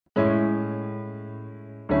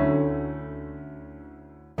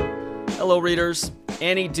Hello, readers.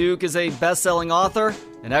 Annie Duke is a best-selling author,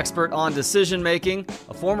 an expert on decision-making,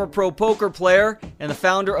 a former pro poker player, and the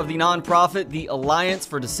founder of the nonprofit, the Alliance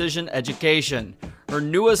for Decision Education. Her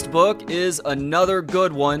newest book is another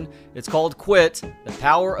good one. It's called Quit, The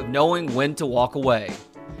Power of Knowing When to Walk Away.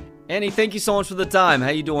 Annie, thank you so much for the time. How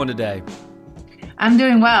you doing today? I'm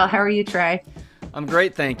doing well. How are you, Trey? I'm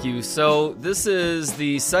great, thank you. So this is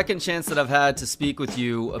the second chance that I've had to speak with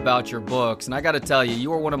you about your books. And I got to tell you,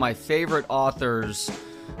 you are one of my favorite authors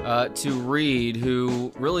to read,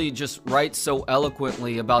 who really just writes so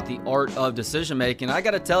eloquently about the art of decision making. I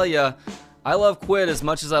got to tell you, I love Quit as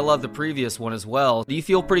much as I love the previous one as well. Do you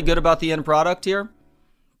feel pretty good about the end product here?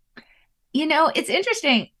 You know, it's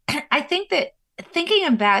interesting. I think that Thinking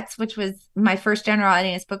in Bets, which was my first general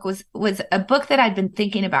audience book, was a book that I'd been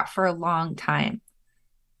thinking about for a long time.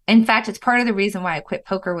 In fact, it's part of the reason why I quit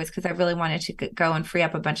poker was because I really wanted to go and free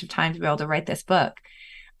up a bunch of time to be able to write this book.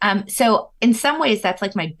 So in some ways, that's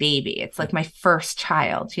like my baby. It's like my first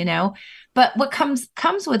child, you know? But what comes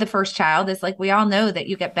with the first child is, like, we all know that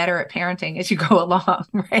you get better at parenting as you go along,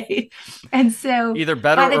 right? And so either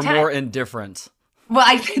better or more indifferent. Well,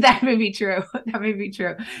 I think that may be true. That may be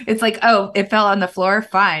true. It's like, oh, it fell on the floor.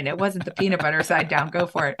 Fine. It wasn't the peanut butter side down. Go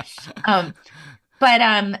for it. But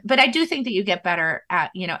I do think that you get better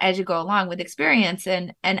at, as you go along with experience.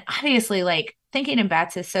 And obviously, like, Thinking in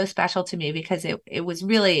Bets is so special to me because it was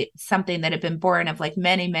really something that had been born of, like,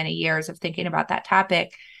 many, many years of thinking about that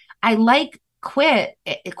topic. I like Quit.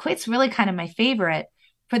 Quit's really kind of my favorite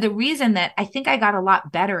for the reason that I think I got a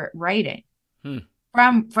lot better at writing.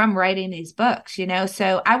 From writing these books,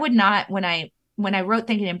 so I would not, when I wrote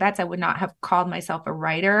Thinking in Bets, I would not have called myself a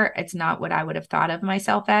writer. It's not what I would have thought of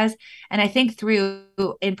myself as. And I think through,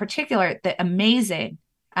 in particular, the amazing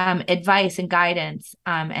advice and guidance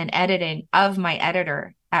and editing of my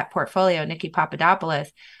editor at Portfolio, Nikki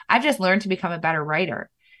Papadopoulos, I've just learned to become a better writer.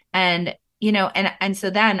 And, and so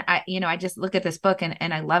then I just look at this book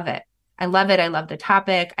and I love it. I love it. I love the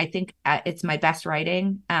topic. I think it's my best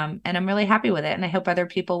writing, and I'm really happy with it. And I hope other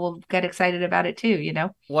people will get excited about it too,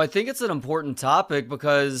 Well, I think it's an important topic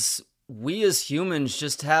because we as humans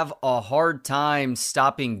just have a hard time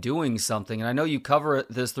stopping doing something. And I know you cover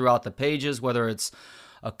this throughout the pages, whether it's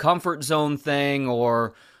a comfort zone thing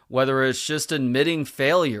or whether it's just admitting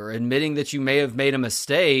failure, admitting that you may have made a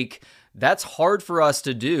mistake. That's hard for us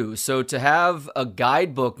to do. So to have a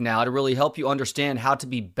guidebook now to really help you understand how to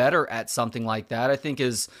be better at something like that, I think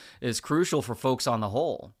is crucial for folks on the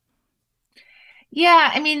whole.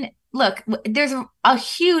 Yeah, I mean, look, there's a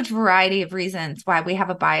huge variety of reasons why we have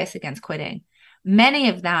a bias against quitting. Many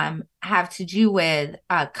of them have to do with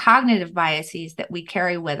cognitive biases that we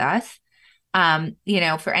carry with us.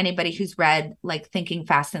 For anybody who's read, like, Thinking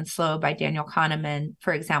Fast and Slow by Daniel Kahneman,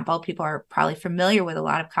 for example, people are probably familiar with a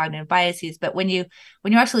lot of cognitive biases. But when you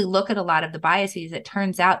actually look at a lot of the biases, it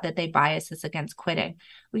turns out that they bias us against quitting.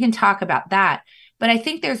 We can talk about that. But I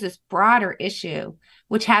think there's this broader issue,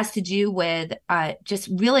 which has to do with just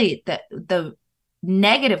really the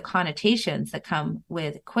negative connotations that come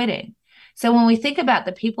with quitting. So when we think about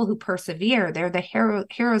the people who persevere, they're the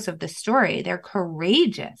heroes of the story. They're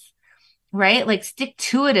courageous. Right? Like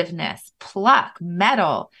stick-to-itiveness, pluck,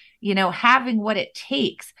 mettle, having what it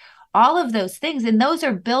takes, all of those things. And those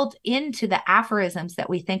are built into the aphorisms that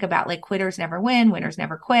we think about, like quitters never win, winners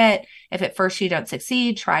never quit. If at first you don't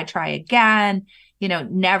succeed, try again,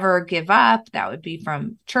 never give up. That would be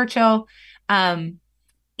from Churchill. And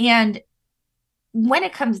when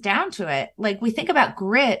it comes down to it, like, we think about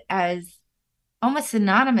grit as almost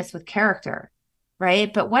synonymous with character,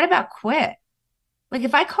 right? But what about quit? Like,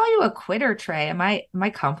 if I call you a quitter, Trey, am I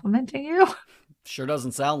complimenting you? Sure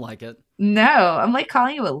doesn't sound like it. No, I'm like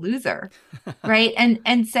calling you a loser, right?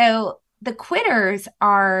 And so the quitters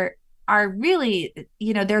are really,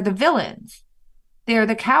 they're the villains. They're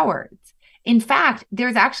the cowards. In fact,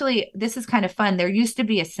 there's actually, this is kind of fun. There used to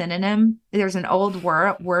be a synonym. There's an old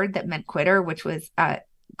word that meant quitter, which was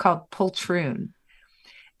called poltroon.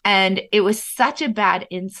 And it was such a bad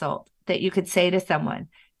insult that you could say to someone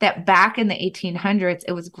that back in the 1800s,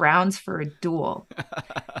 it was grounds for a duel.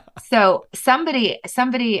 So somebody,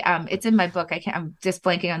 it's in my book. I'm just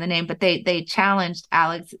blanking on the name, but they challenged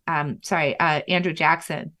Andrew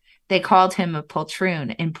Jackson. They called him a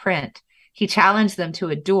poltroon in print. He challenged them to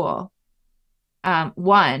a duel,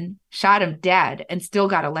 won, shot him dead, and still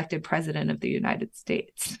got elected president of the United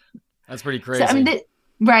States. That's pretty crazy. So,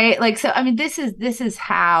 right? Like, so, this is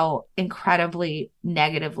how incredibly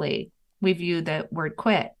negatively we view the word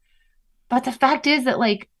quit. But the fact is that,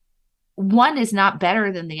 like, one is not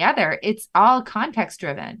better than the other. It's all context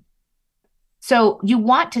driven. So you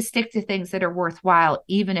want to stick to things that are worthwhile,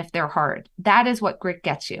 even if they're hard. That is what grit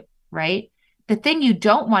gets you, right? The thing you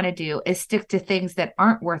don't want to do is stick to things that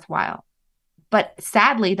aren't worthwhile. But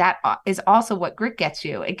sadly, that is also what grit gets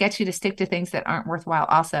you. It gets you to stick to things that aren't worthwhile,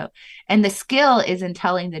 also. And the skill is in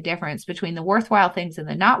telling the difference between the worthwhile things and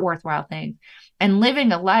the not worthwhile things, and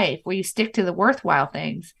living a life where you stick to the worthwhile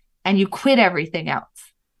things and you quit everything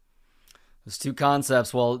else. Those two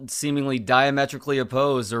concepts, while seemingly diametrically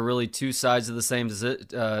opposed, are really two sides of the same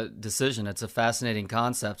decision. It's a fascinating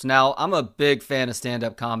concept. Now, I'm a big fan of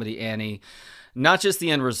stand-up comedy, Annie. Not just the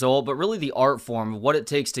end result, but really the art form of what it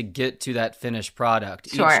takes to get to that finished product.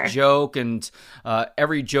 Sure. Each joke and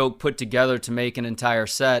every joke put together to make an entire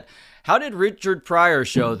set. How did Richard Pryor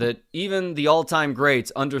show that even the all-time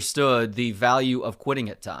greats understood the value of quitting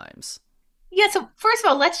at times? Yeah. So, first of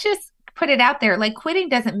all, let's just put it out there. Like, quitting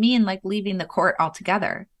doesn't mean like leaving the court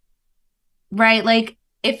altogether, right? Like,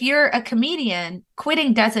 if you're a comedian,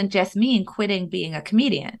 quitting doesn't just mean quitting being a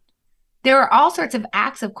comedian. There are all sorts of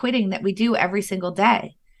acts of quitting that we do every single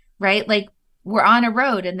day, right? Like, we're on a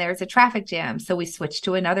road and there's a traffic jam, so we switch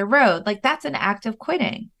to another road. Like, that's an act of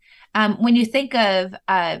quitting. When you think of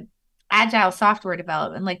agile software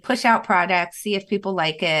development, like push out products, see if people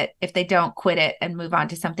like it. If they don't, quit it and move on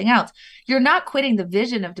to something else. You're not quitting the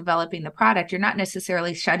vision of developing the product. You're not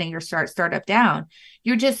necessarily shutting your startup down.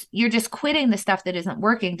 You're just quitting the stuff that isn't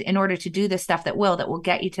working in order to do the stuff that will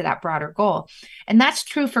get you to that broader goal. And that's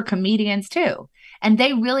true for comedians too. And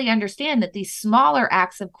they really understand that these smaller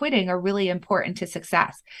acts of quitting are really important to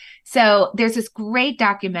success. So there's this great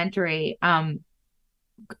documentary on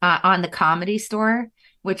the Comedy Store,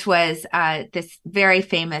 which was this very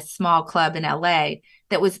famous small club in LA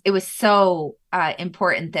it was so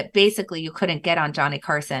important that basically you couldn't get on Johnny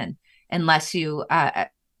Carson unless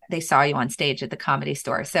they saw you on stage at the Comedy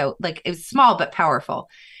Store. So like, it was small but powerful.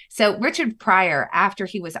 So Richard Pryor, after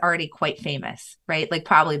he was already quite famous, right? Like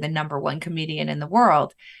probably the number one comedian in the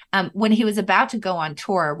world, when he was about to go on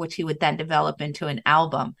tour, which he would then develop into an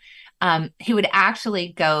album, he would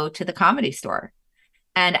actually go to the Comedy Store.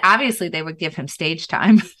 And obviously, they would give him stage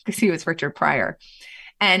time because he was Richard Pryor.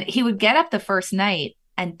 And he would get up the first night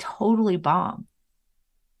and totally bomb.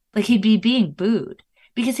 Like, he'd be being booed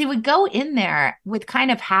because he would go in there with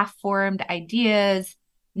kind of half formed ideas,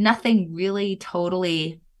 nothing really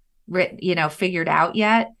totally, figured out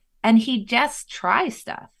yet. And he'd just try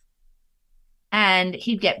stuff. And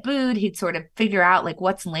he'd get booed. He'd sort of figure out like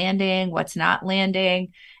what's landing, what's not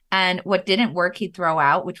landing. And what didn't work, he'd throw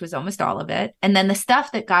out, which was almost all of it. And then the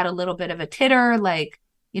stuff that got a little bit of a titter, like,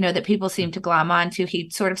 that people seemed to glom onto,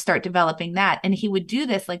 he'd sort of start developing that. And he would do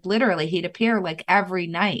this, like literally, he'd appear like every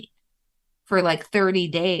night for like 30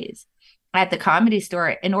 days at the Comedy Store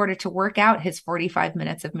in order to work out his 45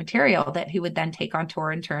 minutes of material that he would then take on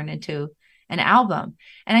tour and turn into an album.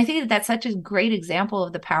 And I think that that's such a great example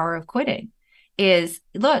of the power of quitting. Is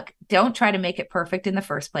look, don't try to make it perfect in the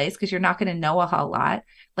first place because you're not going to know a whole lot.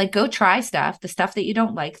 Like, go try stuff. The stuff that you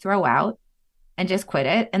don't like, throw out and just quit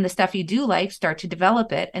it. And the stuff you do like, start to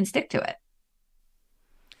develop it and stick to it.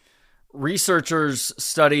 Researchers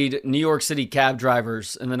studied New York City cab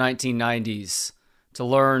drivers in the 1990s to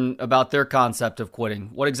learn about their concept of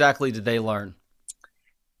quitting. What exactly did they learn?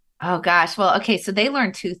 Oh gosh. Well, okay. So they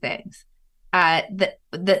learned two things.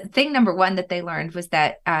 The thing number one that they learned was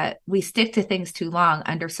that we stick to things too long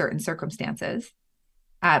under certain circumstances.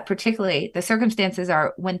 Particularly, the circumstances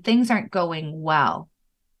are when things aren't going well.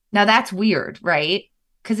 Now that's weird, right?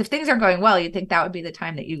 Because if things are going well, you'd think that would be the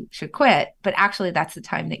time that you should quit, but actually that's the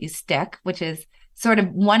time that you stick, which is sort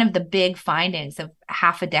of one of the big findings of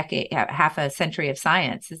half a century of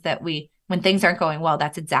science, is that when things aren't going well,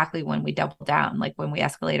 that's exactly when we double down, like when we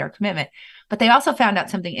escalate our commitment. But they also found out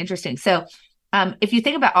something interesting. So if you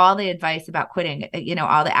think about all the advice about quitting,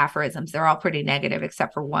 all the aphorisms, they're all pretty negative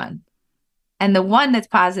except for one. And the one that's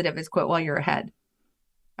positive is quit while you're ahead.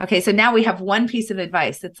 Okay, so now we have one piece of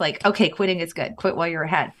advice that's like, okay, quitting is good. Quit while you're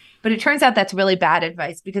ahead. But it turns out that's really bad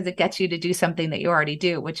advice because it gets you to do something that you already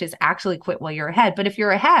do, which is actually quit while you're ahead. But if you're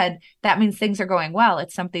ahead, that means things are going well.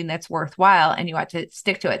 It's something that's worthwhile and you ought to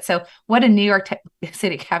stick to it. So what do New York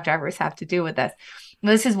City cab drivers have to do with this?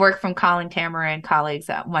 Well, this is work from Colin Cameron and colleagues,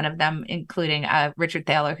 one of them including Richard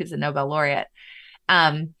Thaler, who's a Nobel laureate.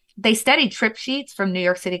 They studied trip sheets from New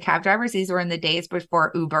York City cab drivers. These were in the days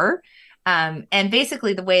before Uber. And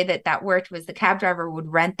basically the way that worked was the cab driver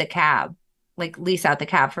would rent the cab, like lease out the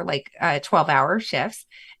cab for like 12-hour shifts.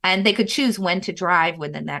 And they could choose when to drive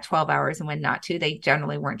within that 12 hours and when not to. They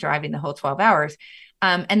generally weren't driving the whole 12 hours.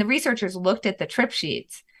 And the researchers looked at the trip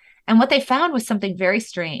sheets. And what they found was something very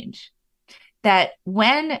strange, that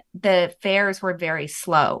when the fares were very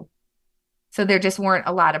slow, So there just weren't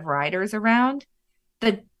a lot of riders around.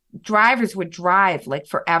 The drivers would drive like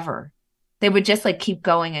forever. They would just like keep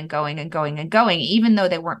going and going and going and going, even though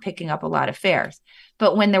they weren't picking up a lot of fares.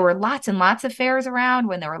 But when there were lots and lots of fares around,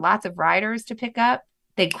 when there were lots of riders to pick up,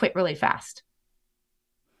 they'd quit really fast.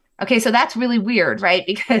 Okay, so that's really weird, right?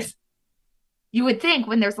 Because you would think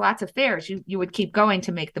when there's lots of fares, you would keep going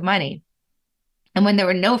to make the money. And when there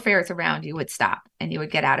were no fares around, you would stop and you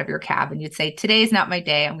would get out of your cab and you'd say, today's not my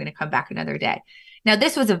day. I'm going to come back another day. Now,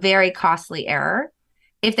 this was a very costly error.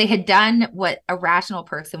 If they had done what a rational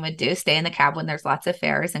person would do, stay in the cab when there's lots of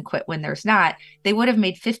fares and quit when there's not, they would have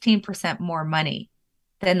made 15% more money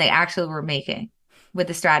than they actually were making with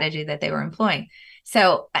the strategy that they were employing.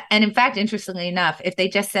 So, and in fact, interestingly enough, if they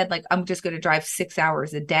just said, like, I'm just going to drive 6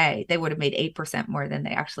 hours a day, they would have made 8% more than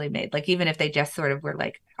they actually made. Like, even if they just sort of were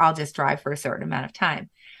like, I'll just drive for a certain amount of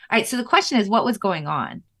time. All right. So the question is, what was going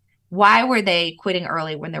on? Why were they quitting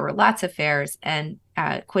early when there were lots of fares and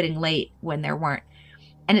quitting late when there weren't?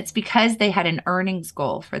 And it's because they had an earnings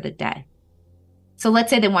goal for the day. So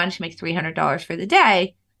let's say they wanted to make $300 for the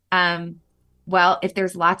day. Well, if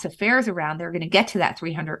there's lots of fares around, they're going to get to that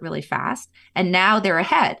 300 really fast. And now they're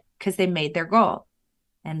ahead because they made their goal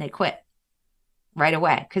and they quit right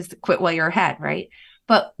away because quit while you're ahead, right?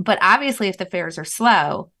 But obviously, if the fares are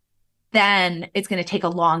slow, then it's going to take a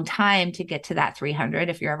long time to get to that 300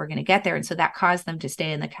 if you're ever going to get there. And so that caused them to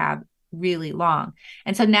stay in the cab really long.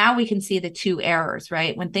 And so now we can see the two errors,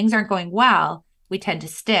 right? When things aren't going well, we tend to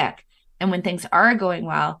stick. And when things are going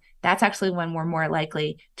well, that's actually when we're more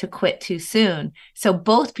likely to quit too soon. So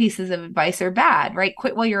both pieces of advice are bad, right?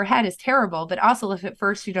 Quit while you're ahead is terrible, but also if at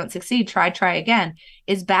first you don't succeed, try again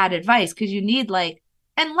is bad advice because you need like,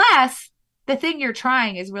 unless the thing you're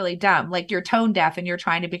trying is really dumb, like you're tone deaf and you're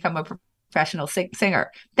trying to become a professional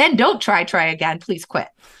singer, then don't try again. Please quit.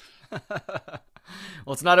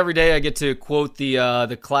 Well, it's not every day I get to quote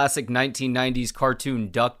the classic 1990s cartoon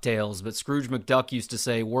DuckTales, but Scrooge McDuck used to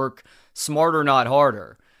say, work smarter, not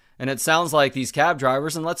harder. And it sounds like these cab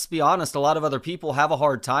drivers, and let's be honest, a lot of other people have a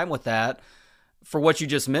hard time with that for what you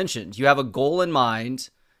just mentioned. You have a goal in mind.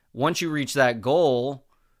 Once you reach that goal,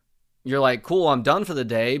 you're like, cool, I'm done for the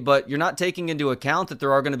day, but you're not taking into account that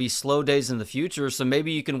there are going to be slow days in the future, so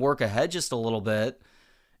maybe you can work ahead just a little bit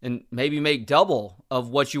and maybe make double of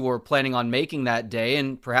what you were planning on making that day,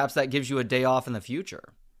 and perhaps that gives you a day off in the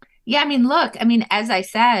future. Yeah, I mean, look, as I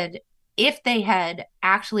said, if they had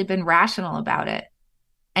actually been rational about it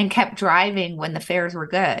and kept driving when the fares were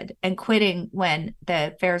good and quitting when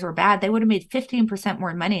the fares were bad, they would have made 15%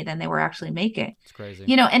 more money than they were actually making. It's crazy.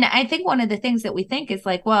 And I think one of the things that we think is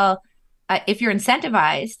like, well, if you're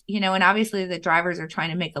incentivized, and obviously the drivers are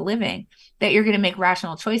trying to make a living, that you're going to make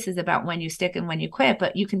rational choices about when you stick and when you quit.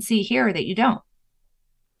 But you can see here that you don't,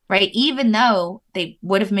 right? Even though they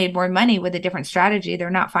would have made more money with a different strategy, they're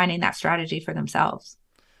not finding that strategy for themselves.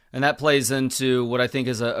 And that plays into what I think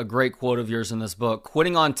is a great quote of yours in this book.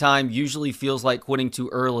 Quitting on time usually feels like quitting too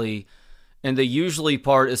early. And the usually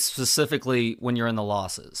part is specifically when you're in the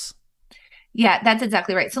losses. Yeah, that's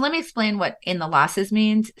exactly right. So let me explain what in the losses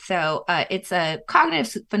means. So it's a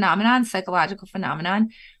cognitive phenomenon, psychological phenomenon,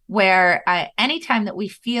 where anytime that we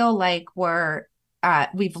feel like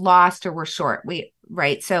we've lost or we're short,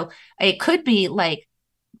 right? So it could be like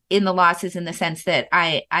in the losses in the sense that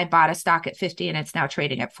I bought a stock at 50 and it's now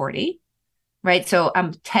trading at 40, right? So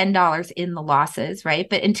I'm $10 in the losses, right?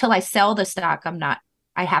 But until I sell the stock,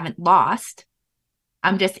 I haven't lost.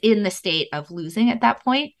 I'm just in the state of losing at that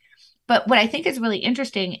point. But what I think is really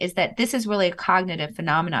interesting is that this is really a cognitive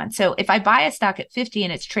phenomenon. So if I buy a stock at 50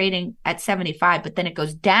 and it's trading at 75, but then it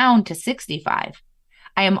goes down to 65,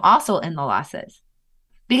 I am also in the losses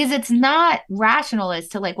because it's not rational as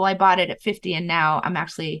to like, well, I bought it at 50 and now I'm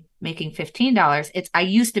actually making $15. I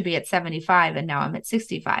used to be at 75 and now I'm at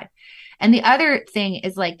 65. And the other thing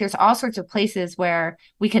is like, there's all sorts of places where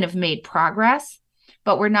we can have made progress,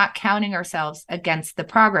 but we're not counting ourselves against the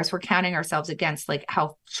progress. We're counting ourselves against like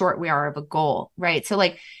how short we are of a goal, right? So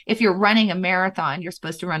like if you're running a marathon, you're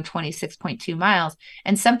supposed to run 26.2 miles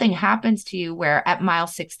and something happens to you where at mile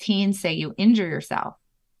 16, say you injure yourself,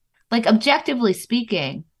 like objectively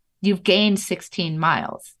speaking, you've gained 16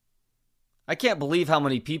 miles. I can't believe how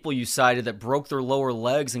many people you cited that broke their lower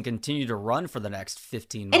legs and continue to run for the next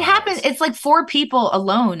 15 miles. It happens. It's like 4 people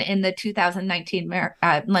alone in the 2019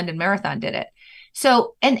 London Marathon did it.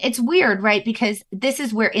 So, and it's weird, right? Because this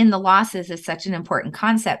is where in the losses is such an important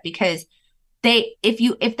concept because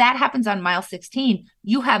if that happens on mile 16,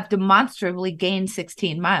 you have demonstrably gained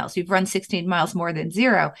 16 miles. You've run 16 miles more than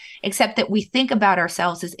zero, except that we think about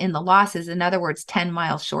ourselves as in the losses. In other words, 10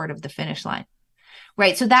 miles short of the finish line.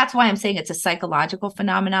 Right. So that's why I'm saying it's a psychological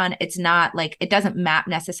phenomenon. It's not like it doesn't map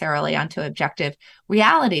necessarily onto objective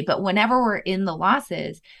reality. But whenever we're in the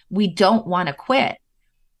losses, we don't want to quit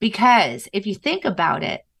because if you think about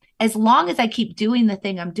it, as long as I keep doing the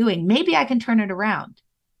thing I'm doing, maybe I can turn it around.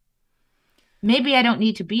 Maybe I don't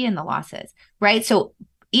need to be in the losses. Right. So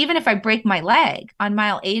even if I break my leg on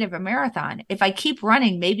mile 8 of a marathon, if I keep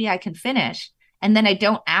running, maybe I can finish. And then I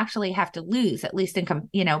don't actually have to lose, at least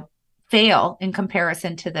fail in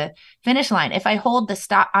comparison to the finish line. If I hold the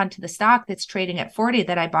stock onto the stock that's trading at 40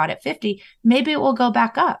 that I bought at 50, maybe it will go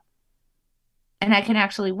back up and I can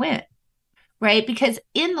actually win, right? Because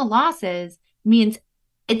in the losses means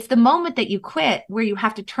it's the moment that you quit where you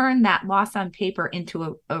have to turn that loss on paper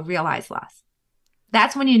into a realized loss.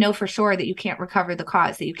 That's when you know for sure that you can't recover the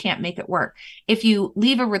cause, that you can't make it work. If you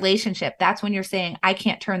leave a relationship, that's when you're saying, I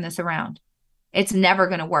can't turn this around. It's never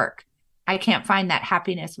going to work. I can't find that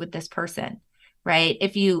happiness with this person, right?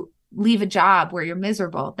 If you leave a job where you're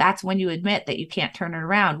miserable, that's when you admit that you can't turn it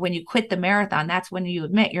around. When you quit the marathon, that's when you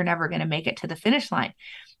admit you're never going to make it to the finish line.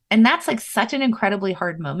 And that's like such an incredibly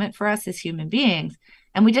hard moment for us as human beings.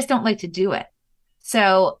 And we just don't like to do it.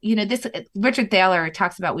 So, this Richard Thaler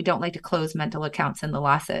talks about we don't like to close mental accounts in the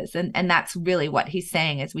losses. And that's really what he's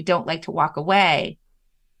saying is we don't like to walk away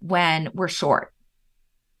when we're short.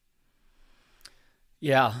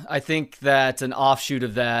 Yeah, I think that an offshoot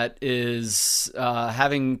of that is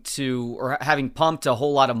having pumped a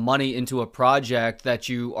whole lot of money into a project that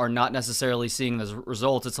you are not necessarily seeing the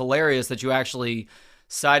results. It's hilarious that you actually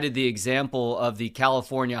cited the example of the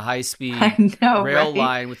California high-speed rail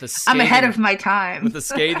line with I'm ahead of my time. with the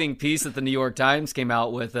scathing piece that the New York Times came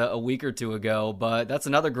out with a week or two ago. But that's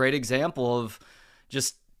another great example of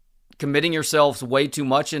just committing yourselves way too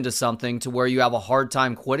much into something to where you have a hard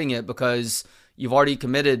time quitting it because you've already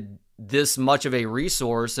committed this much of a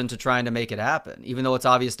resource into trying to make it happen, even though it's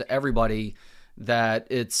obvious to everybody that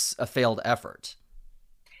it's a failed effort.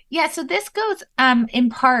 Yeah, so this goes in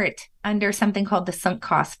part under something called the sunk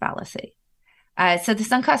cost fallacy. So the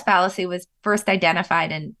sunk cost fallacy was first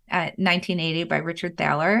identified in 1980 by Richard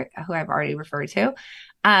Thaler, who I've already referred to.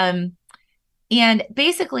 And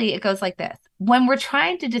basically it goes like this. When we're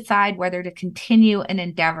trying to decide whether to continue an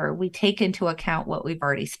endeavor, we take into account what we've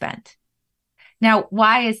already spent. Now,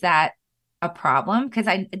 why is that a problem? Because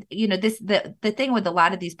the thing with a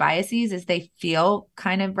lot of these biases is they feel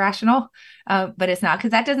kind of rational, but it's not, because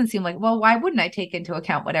that doesn't seem like, well, why wouldn't I take into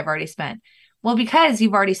account what I've already spent? Well, because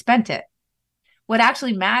you've already spent it. What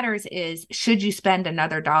actually matters is, should you spend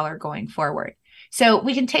another dollar going forward? So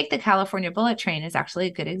we can take the California bullet train as actually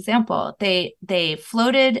a good example. They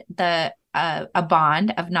floated a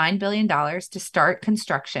bond of $9 billion to start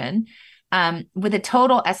construction. With a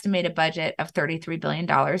total estimated budget of $33 billion.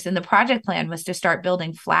 And the project plan was to start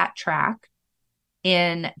building flat track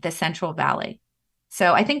in the Central Valley.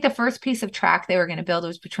 So I think the first piece of track they were going to build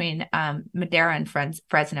was between Madera and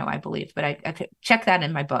Fresno, I believe. But I could check that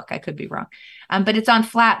in my book. I could be wrong. But it's on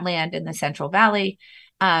flat land in the Central Valley.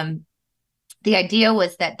 The idea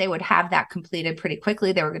was that they would have that completed pretty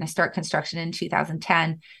quickly. They were going to start construction in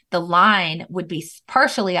 2010. The line would be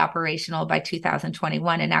partially operational by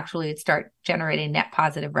 2021, and actually it'd start generating net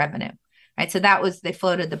positive revenue. Right. So they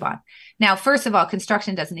floated the bond. Now, first of all,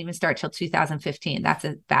 construction doesn't even start till 2015. That's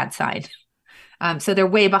a bad sign. So they're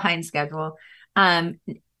way behind schedule.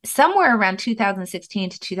 Somewhere around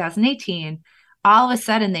 2016 to 2018, all of a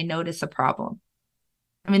sudden they notice a problem.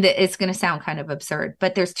 I mean, it's going to sound kind of absurd,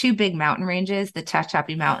 but there's two big mountain ranges, the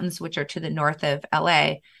Tehachapi Mountains, which are to the north of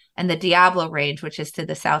LA, and the Diablo Range, which is to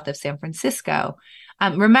the south of San Francisco.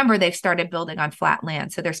 Remember, they've started building on flat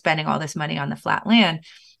land, so they're spending all this money on the flat land.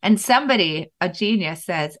 And somebody, a genius,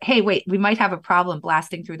 says, hey, wait, we might have a problem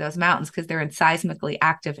blasting through those mountains because they're in seismically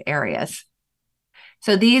active areas.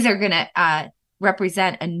 So these are going to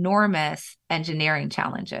represent enormous engineering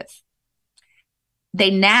challenges. They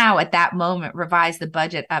now, at that moment, revise the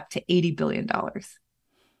budget up to $80 billion.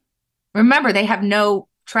 Remember, they have no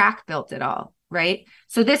track built at all, right?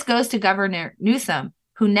 So this goes to Governor Newsom,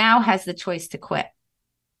 who now has the choice to quit,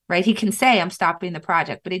 right? He can say, I'm stopping the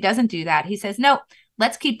project, but he doesn't do that. He says, no,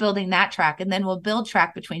 let's keep building that track. And then we'll build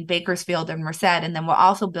track between Bakersfield and Merced. And then we'll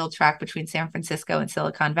also build track between San Francisco and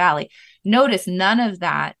Silicon Valley. Notice none of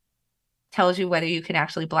that tells you whether you can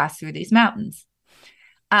actually blast through these mountains.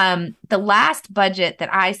 The last budget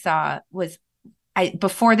that I saw was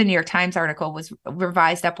before the New York Times article was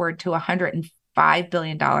revised upward to $105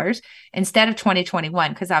 billion instead of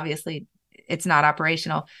 2021, because obviously it's not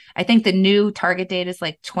operational. I think the new target date is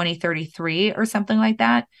like 2033 or something like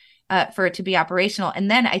that. for it to be operational. And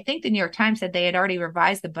then I think the New York Times said they had already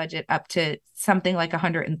revised the budget up to something like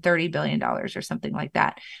 $130 billion or something like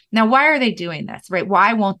that. Now, why are they doing this, right?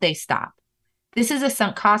 Why won't they stop? This is a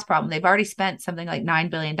sunk cost problem. They've already spent something like $9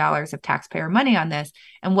 billion of taxpayer money on this.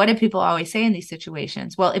 And what do people always say in these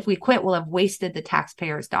situations? Well, if we quit, we'll have wasted the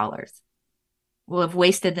taxpayers' dollars. We'll have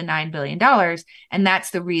wasted the $9 billion. And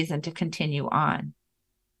that's the reason to continue on.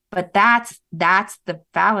 But that's the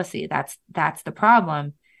fallacy. That's the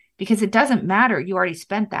problem, because it doesn't matter. You already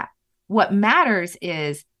spent that. What matters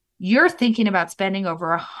is you're thinking about spending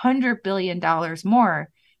over $100 billion more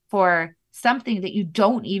for something that you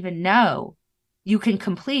don't even know you can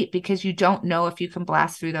complete, because you don't know if you can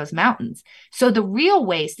blast through those mountains. So the real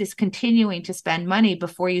waste is continuing to spend money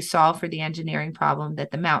before you solve for the engineering problem that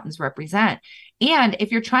the mountains represent. And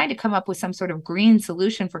if you're trying to come up with some sort of green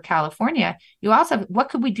solution for California, you also have, what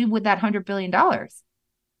could we do with that $100 billion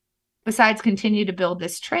besides continue to build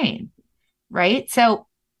this train, right? So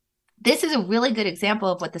this is a really good example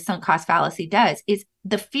of what the sunk cost fallacy does, is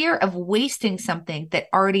the fear of wasting something that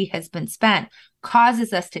already has been spent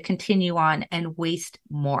causes us to continue on and waste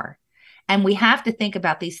more. And we have to think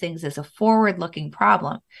about these things as a forward-looking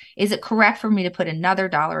problem. Is it correct for me to put another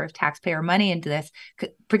dollar of taxpayer money into this,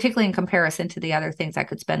 particularly in comparison to the other things I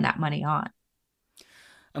could spend that money on?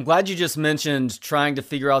 I'm glad you just mentioned trying to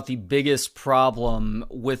figure out the biggest problem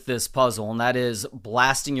with this puzzle, and that is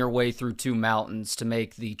blasting your way through two mountains to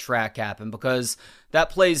make the track happen, because that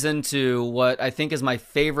plays into what I think is my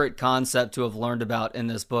favorite concept to have learned about in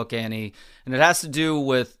this book, Annie, and it has to do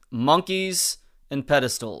with monkeys and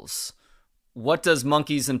pedestals. What does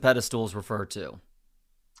monkeys and pedestals refer to?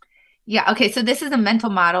 Yeah, okay, so this is a mental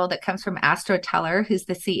model that comes from Astro Teller, who's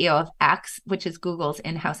the CEO of X, which is Google's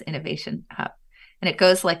in-house innovation hub. And it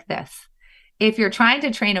goes like this. If you're trying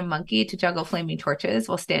to train a monkey to juggle flaming torches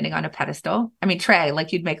while standing on a pedestal, I mean, Trey,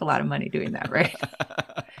 like, you'd make a lot of money doing that, right?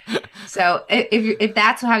 So if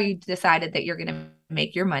that's how you decided that you're going to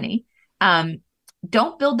make your money,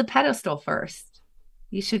 don't build the pedestal first.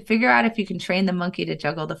 You should figure out if you can train the monkey to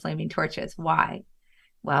juggle the flaming torches. Why?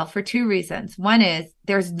 Well, for two reasons. One is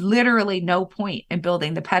there's literally no point in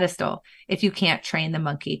building the pedestal if you can't train the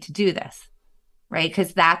monkey to do this, right?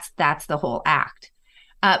 Because that's the whole act.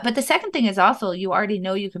 But the second thing is also you already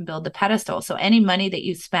know you can build the pedestal. So any money that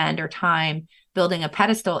you spend or time building a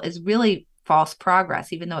pedestal is really false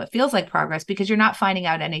progress, even though it feels like progress, because you're not finding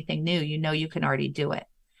out anything new. You know you can already do it.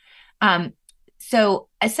 So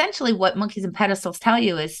essentially what monkeys and pedestals tell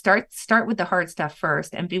you is start with the hard stuff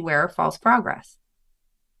first and beware of false progress,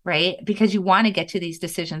 right? Because you want to get to these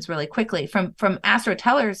decisions really quickly. From Astro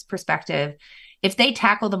Teller's perspective, if they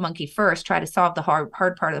tackle the monkey first, try to solve the hard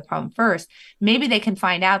part of the problem first, maybe they can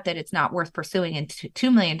find out that it's not worth pursuing in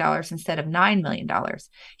 $2 million instead of $9 million.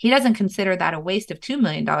 He doesn't consider that a waste of $2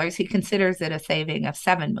 million. He considers it a saving of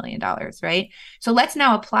 $7 million, right? So let's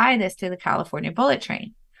now apply this to the California bullet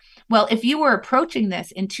train. Well, if you were approaching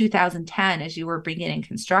this in 2010 as you were beginning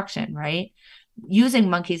construction, right, using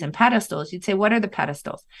monkeys and pedestals, you'd say, what are the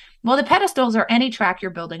pedestals? Well, the pedestals are any track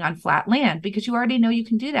you're building on flat land, because you already know you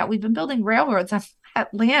can do that. We've been building railroads on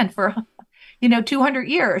flat land for 200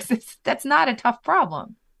 years. That's not a tough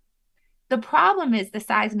problem. The problem is the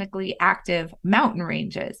seismically active mountain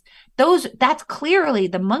ranges. That's clearly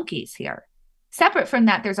the monkeys here. Separate from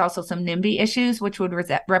that, there's also some NIMBY issues, which would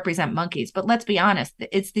represent monkeys. But let's be honest,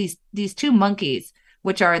 it's these two monkeys,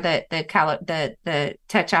 which are the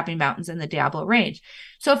Tehachapi Mountains and the Diablo Range.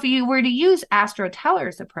 So if you were to use Astro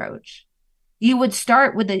Teller's approach, you would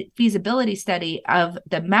start with a feasibility study of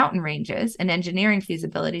the mountain ranges, an engineering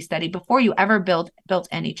feasibility study, before you ever built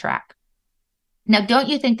any track. Now, don't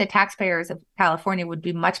you think the taxpayers of California would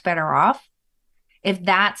be much better off if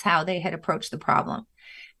that's how they had approached the problem?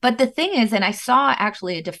 But the thing is, and I saw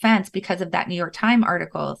actually a defense because of that New York Times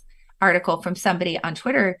article from somebody on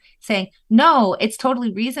Twitter saying, no, it's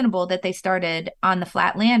totally reasonable that they started on the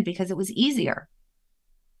flat land because it was easier.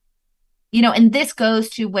 And this goes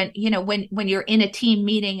to when you're in a team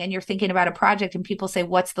meeting and you're thinking about a project and people say,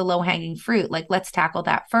 what's the low hanging fruit? Like, let's tackle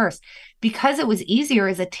that first. Because it was easier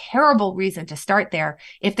is a terrible reason to start there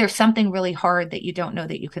if there's something really hard that you don't know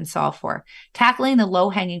that you can solve for. Tackling the low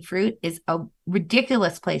hanging fruit is a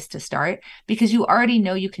ridiculous place to start because you already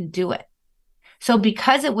know you can do it. So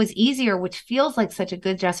because it was easier, which feels like such a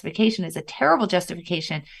good justification, is a terrible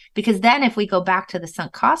justification, because then if we go back to the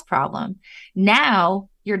sunk cost problem, now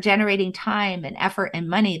you're generating time and effort and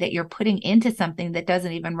money that you're putting into something that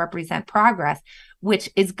doesn't even represent progress, which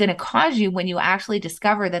is going to cause you, when you actually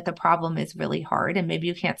discover that the problem is really hard and maybe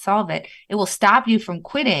you can't solve it, it will stop you from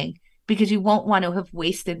quitting because you won't want to have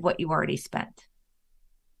wasted what you already spent.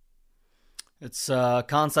 It's a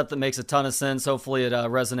concept that makes a ton of sense. Hopefully, it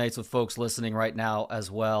resonates with folks listening right now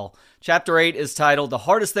as well. Chapter 8 is titled The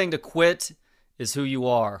Hardest Thing to Quit is Who You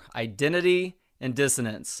Are: Identity and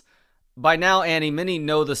Dissonance. By now, Annie, many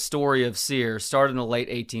know the story of Sears. Started in the late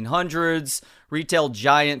 1800s, retail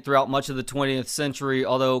giant throughout much of the 20th century,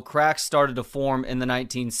 although cracks started to form in the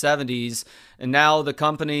 1970s. And now the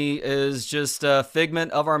company is just a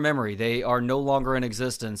figment of our memory. They are no longer in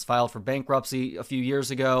existence, filed for bankruptcy a few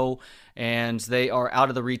years ago, and they are out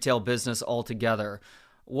of the retail business altogether.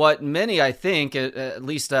 What many, I think, at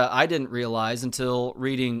least I didn't realize until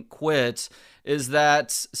reading Quit, is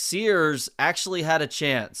that Sears actually had a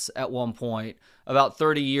chance at one point about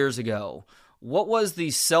 30 years ago. What was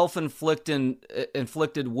the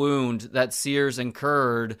self-inflicted wound that Sears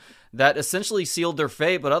incurred that essentially sealed their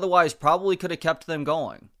fate, but otherwise probably could have kept them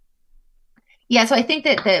going? Yeah, so I think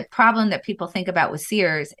that the problem that people think about with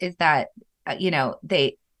Sears is that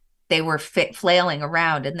they were flailing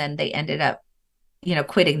around, and then they ended up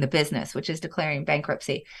quitting the business, which is declaring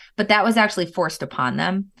bankruptcy. But that was actually forced upon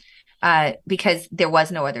them because there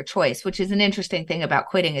was no other choice, which is an interesting thing about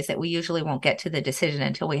quitting, is that we usually won't get to the decision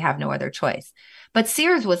until we have no other choice. But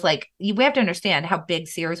Sears was like, we have to understand how big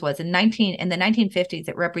Sears was. In the 1950s,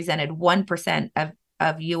 it represented 1%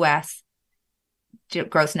 of US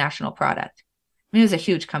gross national product. I mean, it was a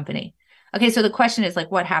huge company. Okay, so the question is, like,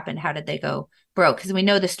 what happened? How did they go broke? Because we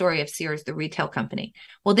know the story of Sears, the retail company.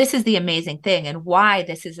 Well, this is the amazing thing, and why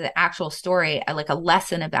this is an actual story, like a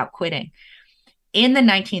lesson about quitting. In the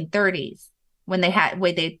 1930s,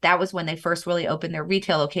 that was when they first really opened their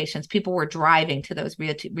retail locations. People were driving to those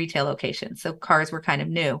retail locations, so cars were kind of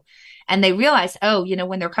new, and they realized,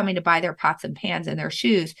 when they're coming to buy their pots and pans and their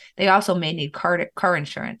shoes, they also may need car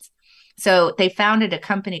insurance. So they founded a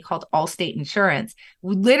company called Allstate Insurance.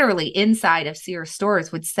 Literally inside of Sears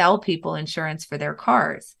stores would sell people insurance for their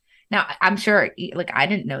cars. Now, I'm sure, like, I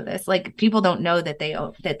didn't know this. Like, people don't know that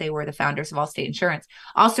they were the founders of Allstate Insurance.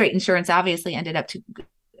 Allstate Insurance obviously ended up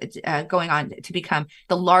going on to become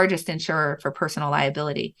the largest insurer for personal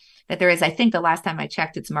liability that there is. I think the last time I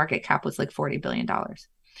checked, its market cap was like $40 billion.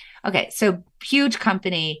 Okay, so huge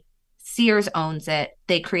company. Sears owns it.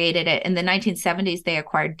 They created it. In the 1970s, they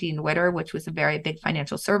acquired Dean Witter, which was a very big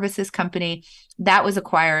financial services company. That was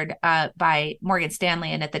acquired by Morgan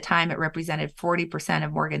Stanley. And at the time, it represented 40%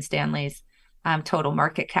 of Morgan Stanley's total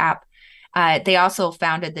market cap. They also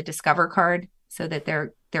founded the Discover card so that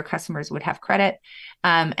their customers would have credit.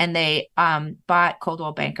 And they bought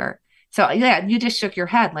Coldwell Banker. So yeah, you just shook your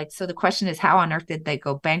head. Like, so the question is, how on earth did they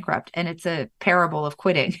go bankrupt? And it's a parable of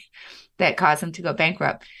quitting that caused them to go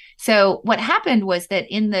bankrupt. So what happened was that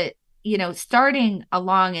starting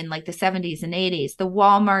along in like the 70s and 80s, the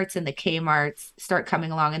Walmarts and the Kmarts start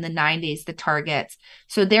coming along. In the 90s, the Targets.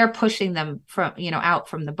 So they're pushing them from, out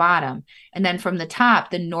from the bottom. And then from the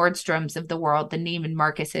top, the Nordstroms of the world, the Neiman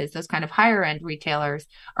Marcuses, those kind of higher end retailers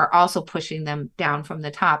are also pushing them down from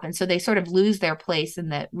the top. And so they sort of lose their place in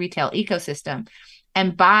the retail ecosystem.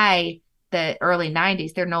 And by the early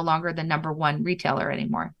 90s, they're no longer the number one retailer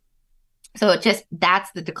anymore. So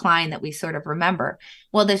that's the decline that we sort of remember.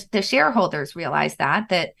 Well, the shareholders realized that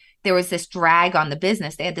there was this drag on the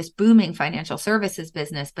business. They had this booming financial services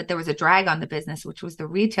business, but there was a drag on the business, which was the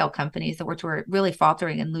retail companies, which were really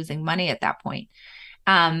faltering and losing money at that point.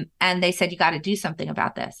 And they said, you got to do something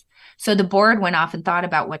about this. So the board went off and thought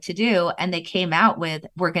about what to do. And they came out with,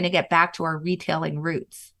 we're going to get back to our retailing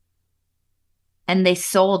roots. And they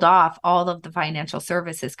sold off all of the financial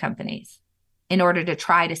services companies in order to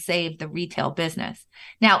try to save the retail business.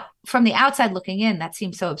 Now, from the outside looking in, that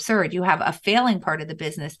seems so absurd. You have a failing part of the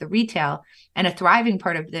business, the retail, and a thriving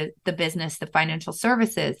part of the business, the financial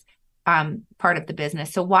services part of the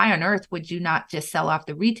business. So why on earth would you not just sell off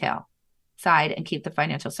the retail side and keep the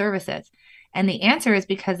financial services? And the answer is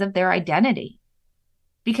because of their identity.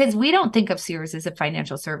 Because we don't think of Sears as a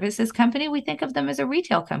financial services company. We think of them as a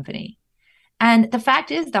retail company. And the fact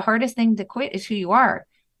is, the hardest thing to quit is who you are.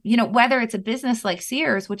 Whether it's a business like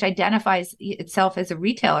Sears, which identifies itself as a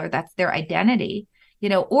retailer, that's their identity,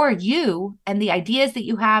 or you and the ideas that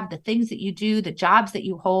you have, the things that you do, the jobs that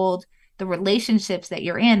you hold, the relationships that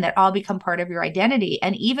you're in, that all become part of your identity.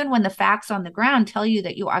 And even when the facts on the ground tell you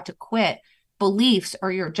that you ought to quit beliefs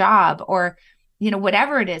or your job or,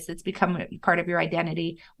 whatever it is that's become part of your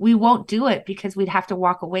identity, we won't do it because we'd have to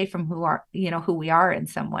walk away from who we are in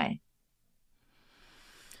some way.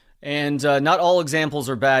 And not all examples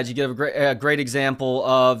are bad. You get a great example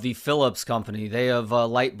of the Philips company. They have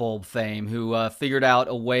light bulb fame, who figured out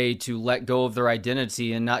a way to let go of their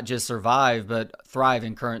identity and not just survive, but thrive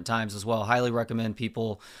in current times as well. Highly recommend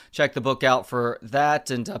people check the book out for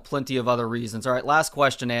that and plenty of other reasons. All right, last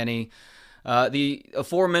question, Annie. The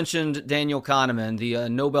aforementioned Daniel Kahneman, the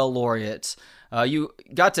Nobel laureate, you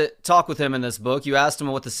got to talk with him in this book. You asked him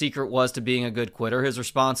what the secret was to being a good quitter. His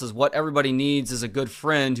response is, what everybody needs is a good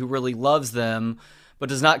friend who really loves them, but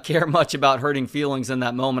does not care much about hurting feelings in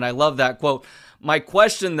that moment. I love that quote. My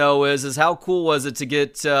question, though, is how cool was it to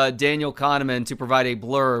get Daniel Kahneman to provide a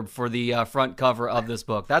blurb for the front cover of this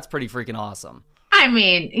book? That's pretty freaking awesome. I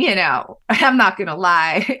mean, I'm not going to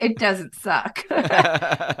lie. It doesn't suck.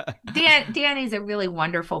 Danny's a really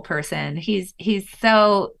wonderful person. He's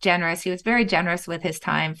so generous. He was very generous with his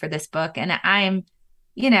time for this book. And I'm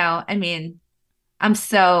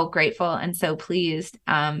so grateful and so pleased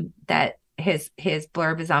that his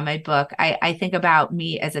blurb is on my book. I think about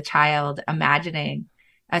me as a child imagining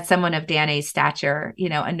someone of Danny's stature,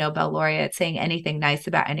 a Nobel laureate saying anything nice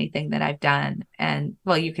about anything that I've done. And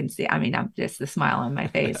well, you can see, I'm just the smile on my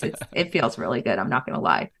face. It feels really good. I'm not going to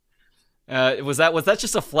lie. Was that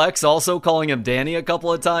just a flex also calling him Danny a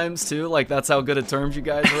couple of times too? Like that's how good of terms you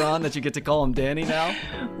guys are on that you get to call him Danny now?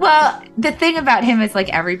 Well, the thing about him is like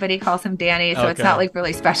everybody calls him Danny. So It's not like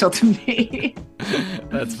really special to me.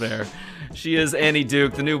 That's fair. She is Annie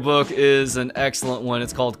Duke. The new book is an excellent one.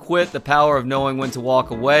 It's called Quit, The Power of Knowing When to Walk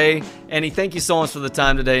Away. Annie, thank you so much for the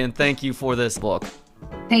time today, and thank you for this book.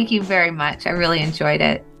 Thank you very much. I really enjoyed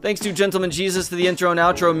it. Thanks to Gentleman Jesus for the intro and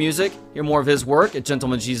outro music. Hear more of his work at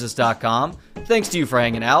gentlemanjesus.com. Thanks to you for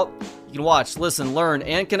hanging out. You can watch, listen, learn,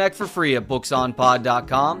 and connect for free at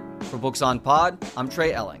booksonpod.com. For Books on Pod, I'm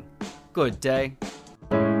Trey Elling. Good day.